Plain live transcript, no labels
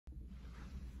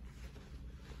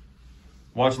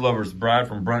Watch lovers, Brad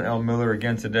from Brent L. Miller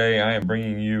again today. I am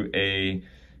bringing you a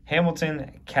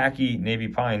Hamilton Khaki Navy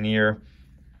Pioneer.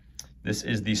 This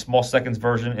is the small seconds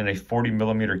version in a 40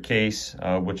 millimeter case,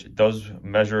 which does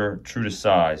measure true to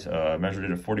size. Measured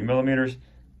it at 40 millimeters.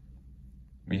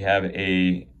 We have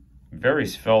a very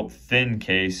svelte thin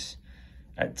case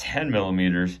at 10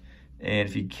 millimeters. And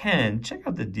if you can, check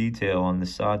out the detail on the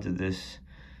sides of this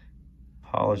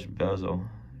polished bezel.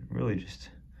 Really just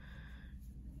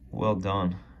well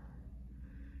done.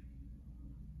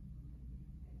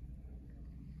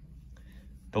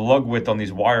 The lug width on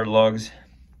these wire lugs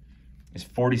is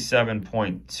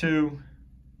 47.2.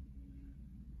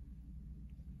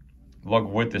 Lug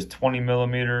width is 20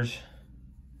 millimeters.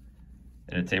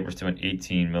 And it tapers to an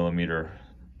 18 millimeter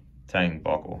tang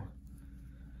buckle.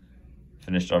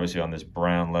 Finished obviously on this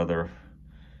brown leather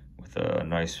with a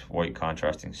nice white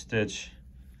contrasting stitch.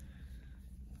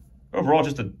 Overall,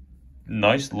 just a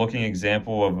nice looking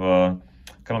example of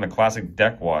kind of a classic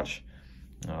deck watch.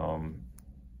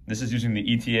 This is using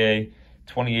the ETA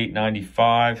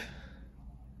 2895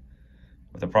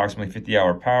 with approximately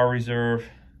 50-hour power reserve.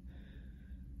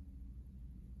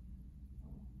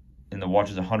 And the watch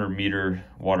is 100-meter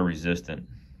water resistant.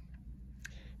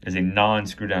 It is a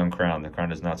non-screw down crown. The crown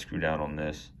does not screw down on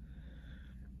this.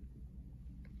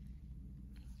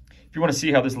 If you want to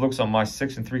see how this looks on my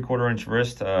 6 3/4 inch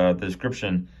wrist, the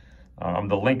description,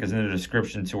 the link is in the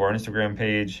description to our Instagram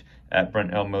page at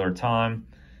Brent L. Miller Time.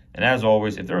 And as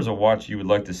always, if there's a watch you would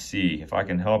like to see, if I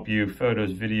can help you,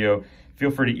 photos, video, feel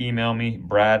free to email me,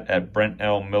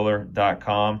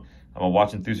 brad@brentlmiller.com. I'm a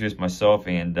watch enthusiast myself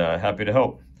and happy to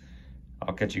help.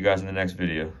 I'll catch you guys in the next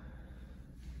video.